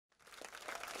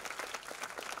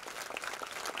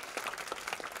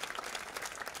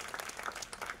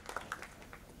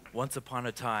Once upon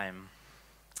a time,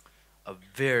 a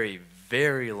very,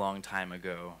 very long time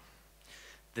ago,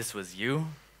 this was you,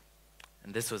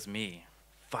 and this was me.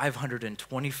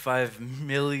 525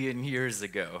 million years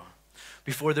ago,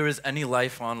 before there was any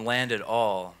life on land at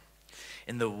all,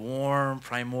 in the warm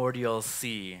primordial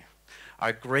sea,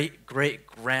 our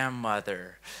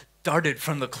great-great-grandmother darted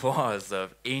from the claws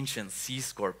of ancient sea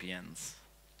scorpions.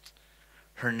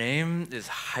 Her name is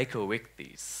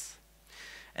Hycoichthys,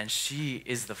 and she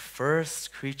is the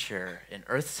first creature in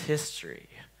Earth's history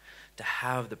to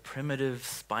have the primitive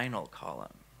spinal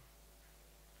column.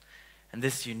 And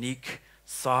this unique,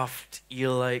 soft,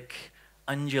 eel-like,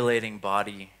 undulating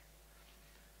body,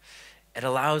 it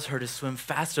allows her to swim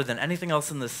faster than anything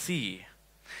else in the sea.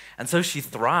 And so she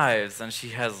thrives, and she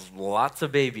has lots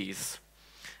of babies.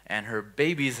 And her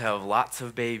babies have lots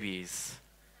of babies.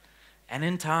 And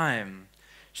in time,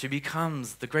 she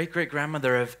becomes the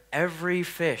great-great-grandmother of every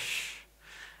fish,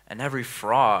 and every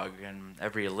frog, and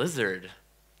every lizard,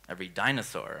 every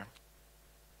dinosaur,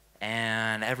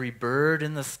 and every bird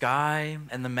in the sky,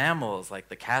 and the mammals like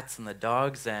the cats and the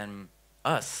dogs, and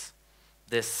us,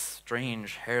 this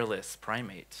strange hairless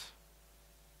primate.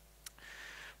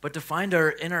 But to find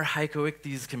our inner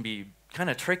Hycoichthys can be kind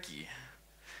of tricky.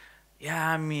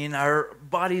 Yeah, I mean, our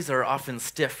bodies are often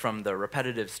stiff from the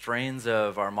repetitive strains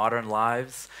of our modern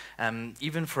lives.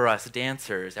 Even for us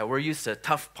dancers, we're used to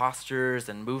tough postures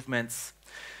and movements.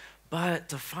 But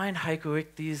to find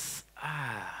Hycoichthys,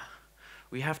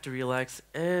 we have to relax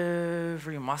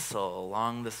every muscle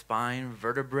along the spine,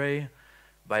 vertebrae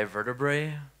by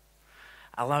vertebrae,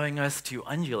 allowing us to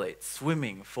undulate,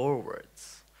 swimming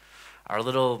forwards, our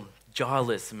little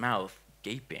jawless mouth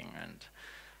gaping and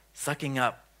sucking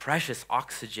up precious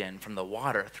oxygen from the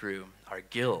water through our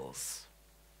gills.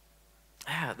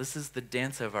 This is the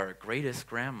dance of our greatest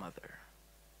grandmother.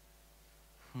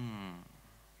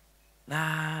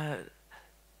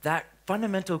 That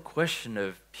fundamental question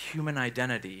of human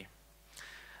identity,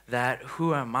 that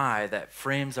who am I, that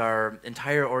frames our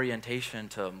entire orientation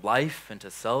to life and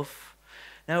to self.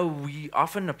 Now, we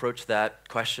often approach that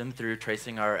question through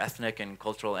tracing our ethnic and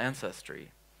cultural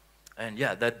ancestry. And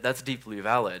yeah, that's deeply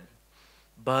valid.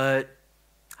 But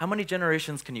how many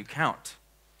generations can you count?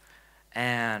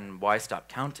 And why stop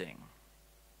counting?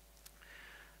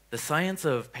 The science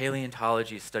of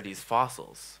paleontology studies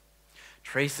fossils,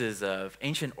 traces of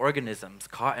ancient organisms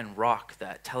caught in rock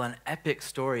that tell an epic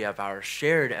story of our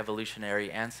shared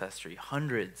evolutionary ancestry,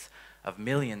 hundreds of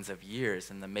millions of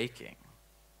years in the making.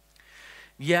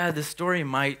 Yeah, the story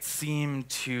might seem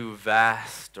too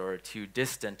vast or too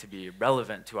distant to be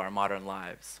relevant to our modern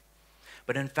lives.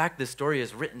 But in fact, this story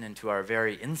is written into our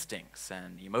very instincts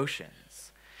and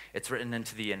emotions. It's written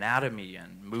into the anatomy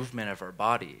and movement of our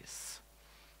bodies.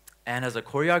 And as a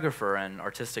choreographer and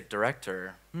artistic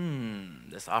director,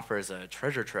 this offers a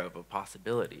treasure trove of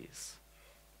possibilities.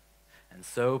 And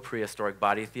so Prehistoric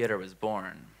Body Theater was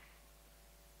born.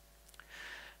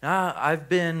 Now, I've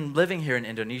been living here in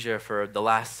Indonesia for the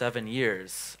last 7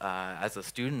 years as a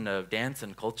student of dance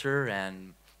and culture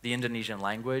and the Indonesian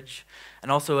language,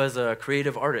 and also as a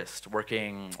creative artist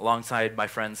working alongside my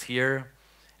friends here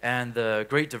and the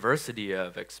great diversity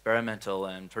of experimental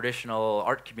and traditional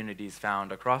art communities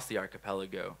found across the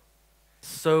archipelago.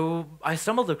 So I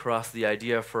stumbled across the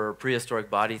idea for Prehistoric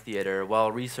Body Theater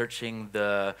while researching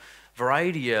the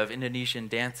variety of Indonesian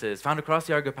dances found across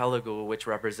the archipelago which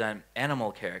represent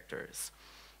animal characters.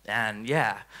 And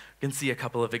yeah, you can see a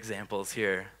couple of examples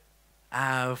here.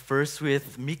 First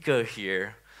with Mika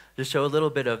here, to show a little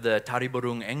bit of the Tari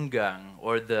Burung Enggang,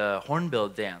 or the hornbill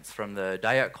dance from the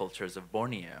Dayak cultures of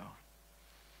Borneo.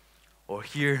 Or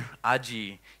here,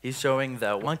 Aji, he's showing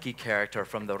the monkey character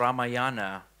from the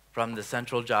Ramayana from the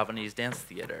Central Javanese Dance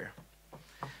Theater.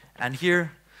 And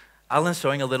here, Alan's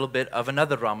showing a little bit of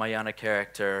another Ramayana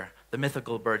character, the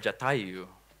mythical bird Jatayu.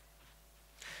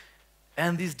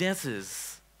 And these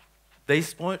dances, they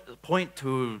point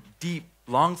to deep,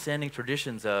 long-standing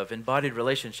traditions of embodied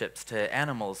relationships to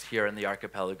animals here in the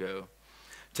archipelago,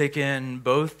 taken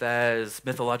both as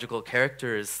mythological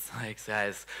characters, like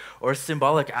guys, or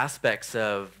symbolic aspects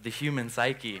of the human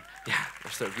psyche. Yeah,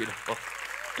 they're so beautiful.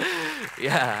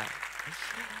 Yeah.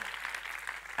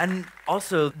 And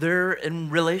also, they're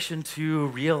in relation to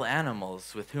real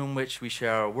animals with which we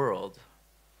share our world.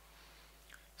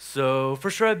 So, for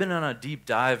sure, I've been on a deep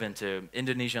dive into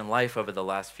Indonesian life over the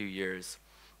last few years.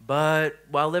 But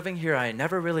while living here, I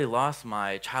never really lost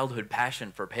my childhood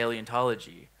passion for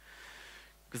paleontology.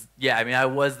 Because, yeah, I mean, I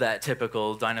was that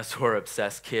typical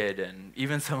dinosaur-obsessed kid, and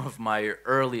even some of my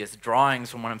earliest drawings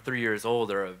from when I'm 3 years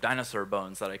old are of dinosaur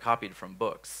bones that I copied from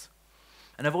books.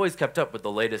 And I've always kept up with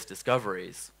the latest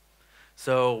discoveries.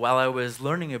 So while I was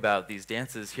learning about these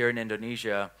dances here in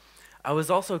Indonesia, I was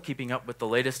also keeping up with the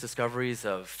latest discoveries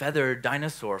of feathered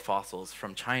dinosaur fossils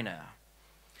from China.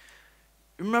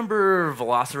 Remember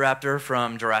Velociraptor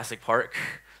from Jurassic Park?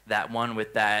 That one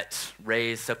with that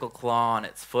raised sickle claw on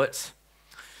its foot?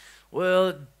 Well,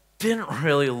 it didn't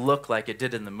really look like it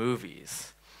did in the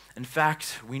movies. In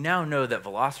fact, we now know that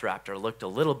Velociraptor looked a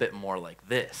little bit more like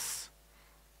this.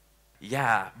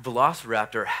 Yeah,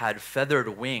 Velociraptor had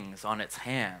feathered wings on its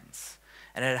hands,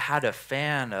 and it had a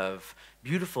fan of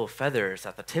beautiful feathers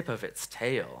at the tip of its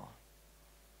tail.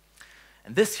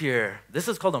 And this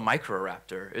is called a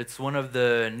Microraptor. It's one of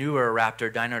the newer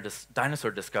raptor dinosaur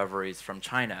discoveries from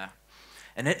China.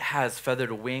 And it has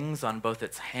feathered wings on both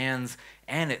its hands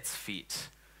and its feet.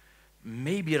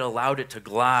 Maybe it allowed it to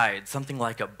glide, something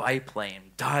like a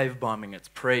biplane, dive bombing its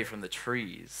prey from the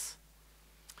trees.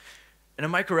 In a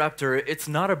Microraptor, it's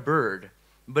not a bird,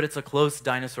 but it's a close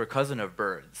dinosaur cousin of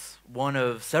birds, one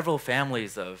of several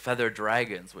families of feathered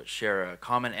dragons which share a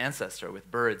common ancestor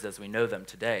with birds as we know them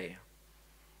today.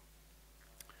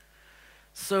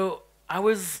 So I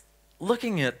was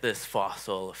looking at this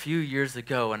fossil a few years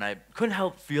ago, and I couldn't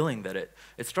help feeling that it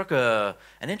struck an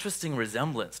interesting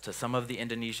resemblance to some of the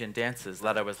Indonesian dances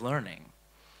that I was learning.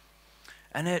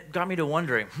 And it got me to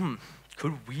wondering,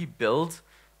 could we build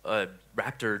a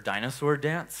raptor dinosaur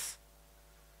dance?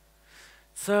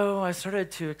 So I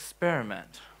started to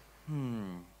experiment.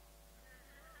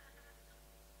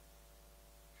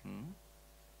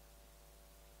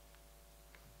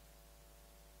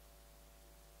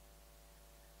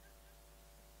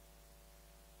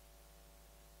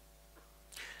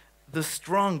 The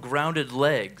strong, grounded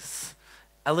legs,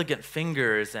 elegant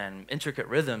fingers, and intricate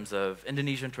rhythms of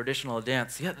Indonesian traditional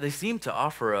dance, they seem to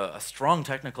offer a strong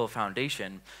technical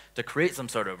foundation to create some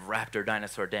sort of raptor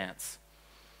dinosaur dance.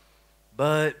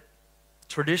 But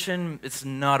tradition, it's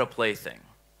not a plaything,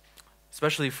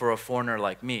 especially for a foreigner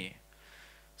like me.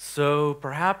 So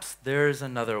perhaps there's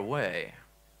another way.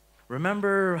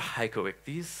 Remember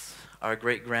Hycoichthys, our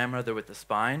great-grandmother with the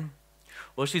spine?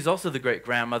 Well, she's also the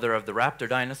great-grandmother of the raptor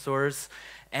dinosaurs,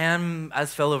 and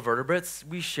as fellow vertebrates,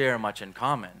 we share much in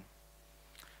common.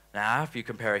 Now, if you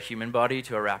compare a human body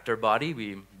to a raptor body,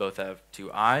 we both have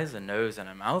 2 eyes, a nose, and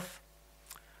a mouth.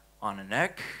 On a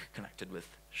neck, connected with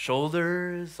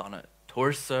shoulders, on a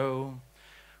torso,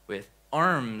 with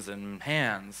arms and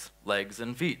hands, legs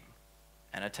and feet,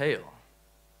 and a tail.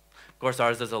 Of course,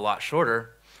 ours is a lot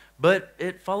shorter, but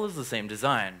it follows the same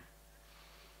design.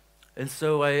 And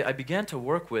so I began to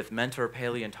work with mentor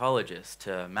paleontologists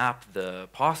to map the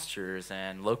postures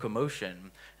and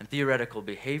locomotion and theoretical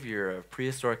behavior of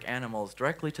prehistoric animals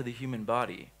directly to the human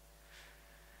body.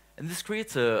 And this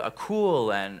creates a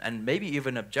cool and maybe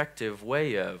even objective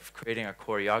way of creating a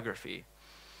choreography.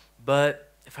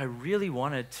 But if I really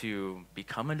wanted to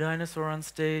become a dinosaur on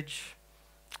stage,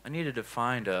 I needed to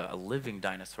find a living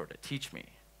dinosaur to teach me.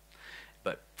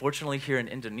 But fortunately here in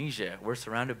Indonesia, we're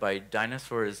surrounded by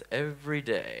dinosaurs every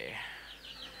day.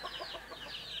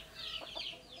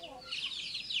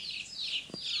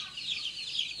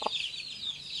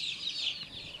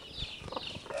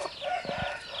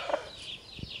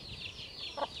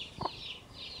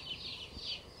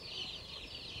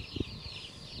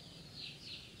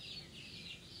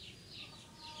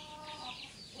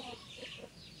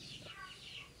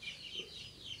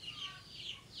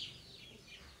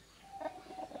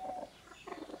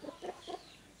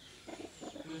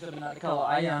 Sebenarnya kalau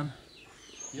ayam,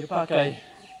 dia pakai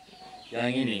yang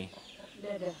ini.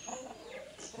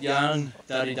 Yang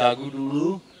dari dagu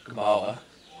dulu ke bawah.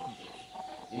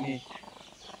 Ini.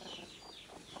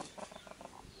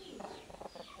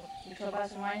 Dicoba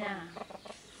semuanya.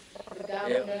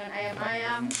 Bergabung dengan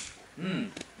ayam-ayam.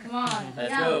 Come on, Let's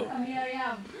go. come here,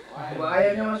 Yam. Coba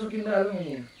ayamnya masukin dalam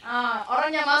ini.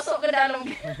 Orangnya masuk ke dalam.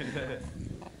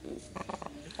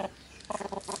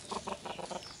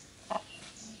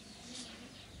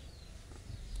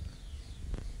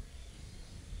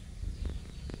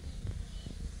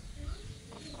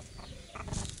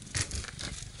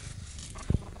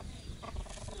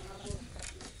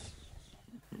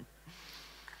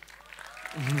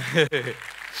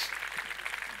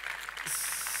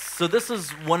 So this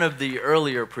is one of the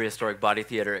earlier prehistoric body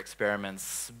theater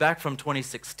experiments back from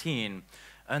 2016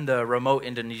 on the remote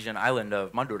Indonesian island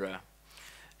of Madura.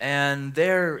 And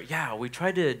there, we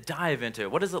tried to dive into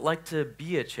what is it like to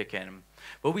be a chicken.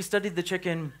 But we studied the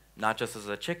chicken not just as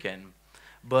a chicken,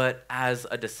 but as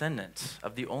a descendant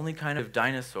of the only kind of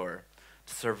dinosaur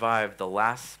to survive the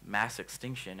last mass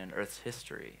extinction in Earth's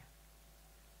history.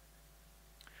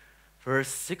 For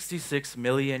 66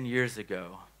 million years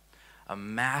ago, a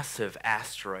massive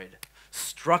asteroid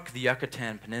struck the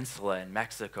Yucatan Peninsula in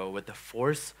Mexico with the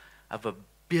force of 1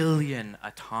 billion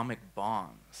atomic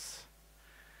bombs.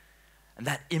 And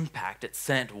that impact, it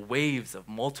sent waves of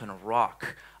molten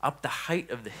rock up the height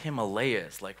of the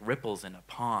Himalayas like ripples in a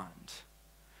pond.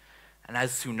 And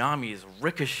as tsunamis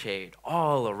ricocheted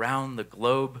all around the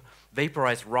globe,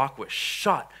 vaporized rock was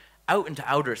shot out into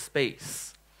outer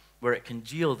space, where it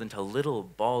congealed into little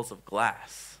balls of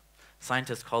glass.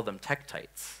 Scientists call them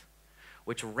tektites,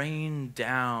 which rained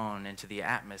down into the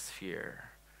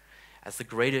atmosphere as the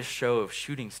greatest show of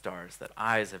shooting stars that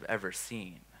eyes have ever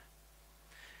seen.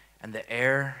 And the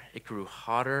air, it grew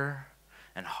hotter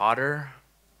and hotter.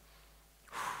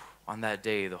 On that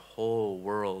day, the whole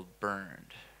world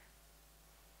burned.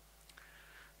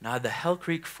 Now, the Hell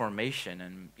Creek Formation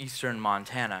in eastern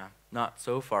Montana, not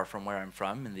so far from where I'm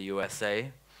from in the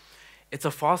USA, it's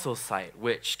a fossil site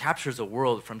which captures a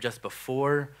world from just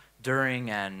before, during,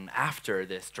 and after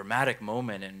this dramatic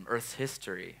moment in Earth's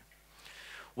history.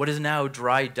 What is now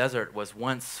dry desert was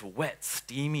once wet,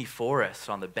 steamy forest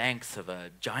on the banks of a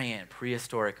giant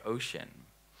prehistoric ocean.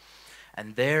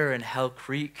 And there in Hell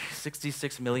Creek,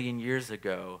 66 million years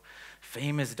ago,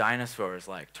 famous dinosaurs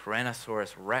like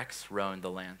Tyrannosaurus rex roamed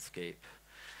the landscape,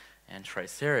 and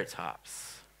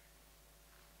Triceratops.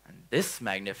 And this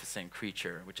magnificent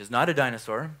creature, which is not a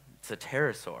dinosaur, it's a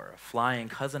pterosaur, a flying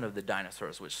cousin of the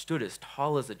dinosaurs, which stood as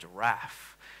tall as a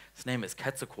giraffe. Its name is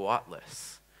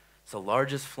Quetzalcoatlus. It's the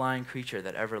largest flying creature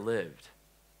that ever lived.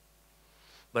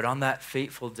 But on that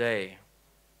fateful day,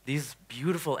 these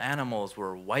beautiful animals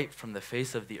were wiped from the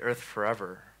face of the earth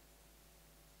forever.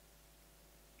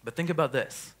 But think about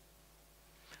this.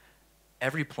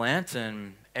 Every plant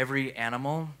and every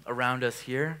animal around us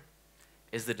here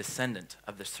is the descendant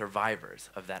of the survivors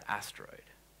of that asteroid.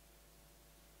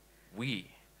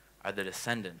 We are the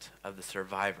descendant of the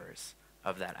survivors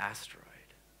of that asteroid.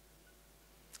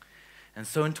 And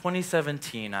so in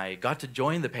 2017, I got to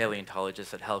join the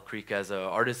paleontologists at Hell Creek as an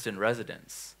artist in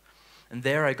residence. And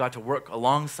there I got to work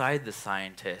alongside the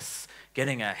scientists,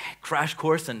 getting a crash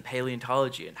course in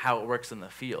paleontology and how it works in the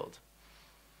field.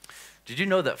 Did you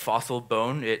know that fossil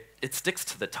bone, it sticks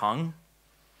to the tongue?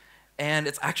 And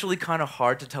it's actually kind of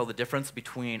hard to tell the difference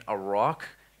between a rock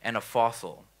and a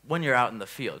fossil when you're out in the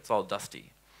field. It's all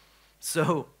dusty.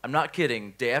 So, I'm not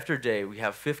kidding, day after day, we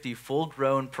have 50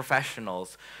 full-grown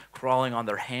professionals crawling on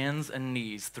their hands and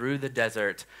knees through the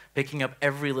desert, picking up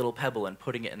every little pebble and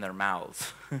putting it in their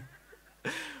mouths.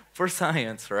 For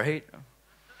science, right?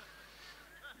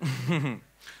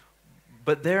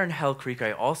 But there in Hell Creek,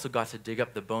 I also got to dig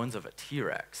up the bones of a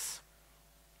T-Rex.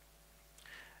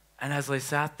 And as I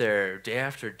sat there day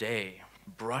after day,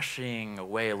 brushing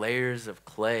away layers of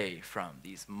clay from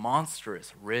these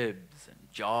monstrous ribs and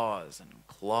jaws and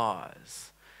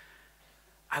claws,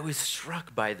 I was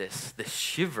struck by this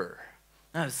shiver.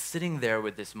 I was sitting there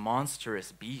with this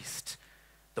monstrous beast,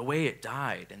 the way it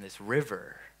died in this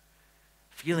river,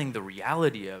 feeling the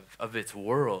reality of its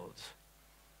world.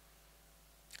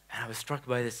 And I was struck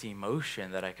by this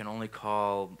emotion that I can only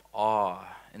call awe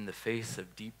in the face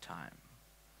of deep time.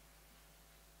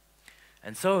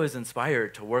 And so I was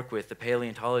inspired to work with the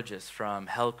paleontologists from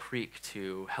Hell Creek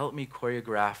to help me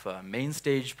choreograph a main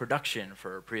stage production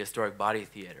for Prehistoric Body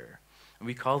Theater. And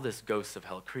we call this Ghosts of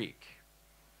Hell Creek.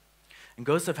 And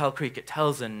Ghosts of Hell Creek, it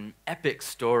tells an epic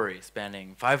story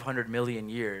spanning 500 million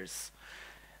years,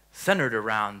 centered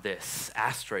around this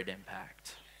asteroid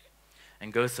impact.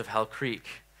 And Ghosts of Hell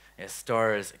Creek, it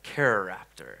stars a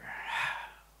Choreographer.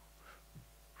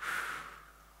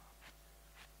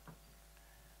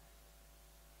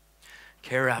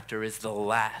 Choreographer is the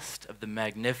last of the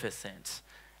magnificent,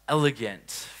 elegant,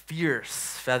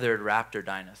 fierce, feathered raptor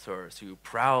dinosaurs who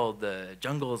prowled the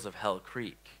jungles of Hell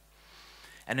Creek.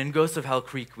 And in Ghosts of Hell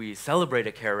Creek, we celebrate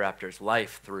a Choreographer's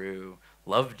life through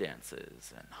love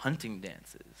dances and hunting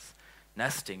dances,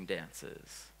 nesting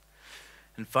dances.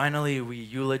 And finally, we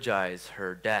eulogize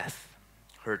her death,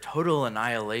 her total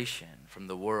annihilation from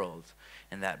the world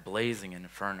in that blazing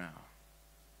inferno.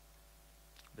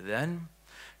 But then,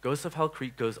 Ghosts of Hell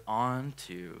Creek goes on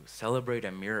to celebrate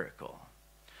a miracle.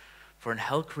 For in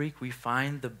Hell Creek, we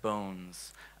find the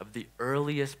bones of the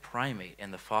earliest primate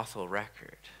in the fossil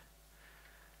record,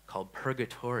 called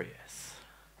Purgatorius.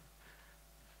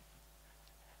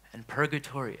 And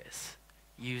Purgatorius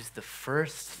used the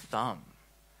first thumb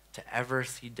to ever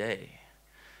see day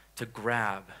to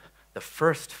grab the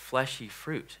first fleshy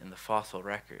fruit in the fossil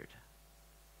record.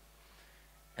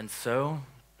 And so,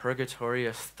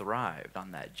 Purgatorius thrived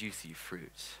on that juicy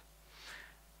fruit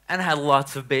and had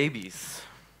lots of babies.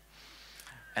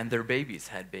 And their babies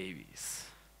had babies.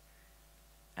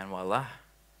 And voila,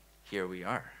 here we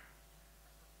are.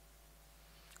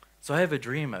 So I have a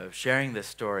dream of sharing this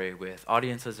story with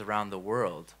audiences around the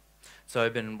world. So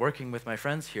I've been working with my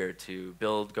friends here to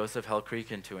build Ghosts of Hell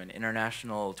Creek into an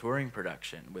international touring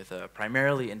production with a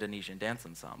primarily Indonesian dance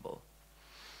ensemble.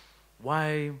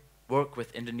 Why work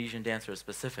with Indonesian dancers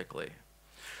specifically?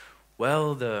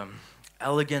 Well, the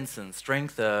elegance and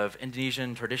strength of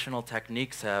Indonesian traditional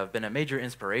techniques have been a major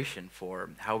inspiration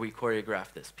for how we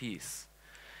choreograph this piece.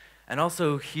 And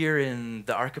also here in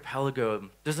the archipelago,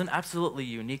 there's an absolutely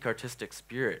unique artistic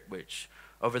spirit which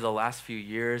over the last few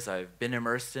years I've been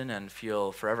immersed in and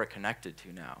feel forever connected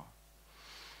to now.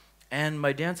 And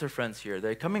my dancer friends here,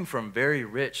 they're coming from very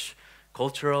rich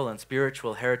cultural and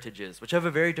spiritual heritages, which have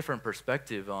a very different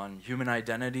perspective on human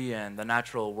identity and the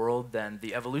natural world than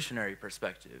the evolutionary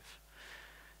perspective.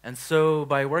 And so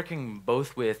by working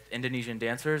both with Indonesian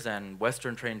dancers and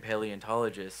Western-trained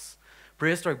paleontologists,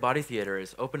 Prehistoric Body Theater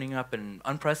is opening up an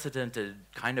unprecedented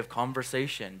kind of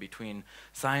conversation between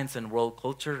science and world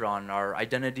culture on our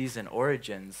identities and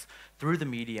origins through the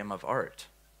medium of art.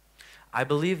 I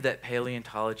believe that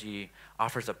paleontology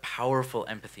offers a powerful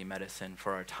empathy medicine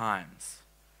for our times,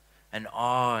 an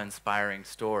awe-inspiring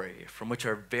story from which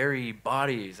our very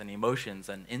bodies and emotions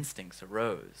and instincts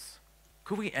arose.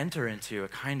 Could we enter into a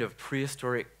kind of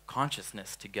prehistoric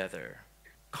consciousness together,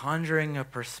 conjuring a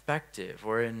perspective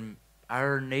wherein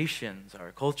our nations,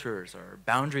 our cultures, our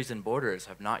boundaries and borders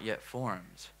have not yet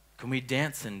formed? Can we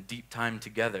dance in deep time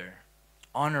together,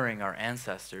 honoring our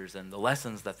ancestors and the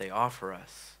lessons that they offer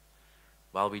us,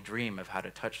 while we dream of how to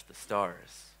touch the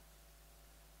stars?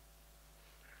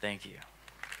 Thank you.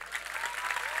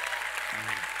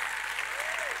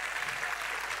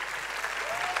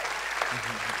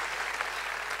 Mm-hmm.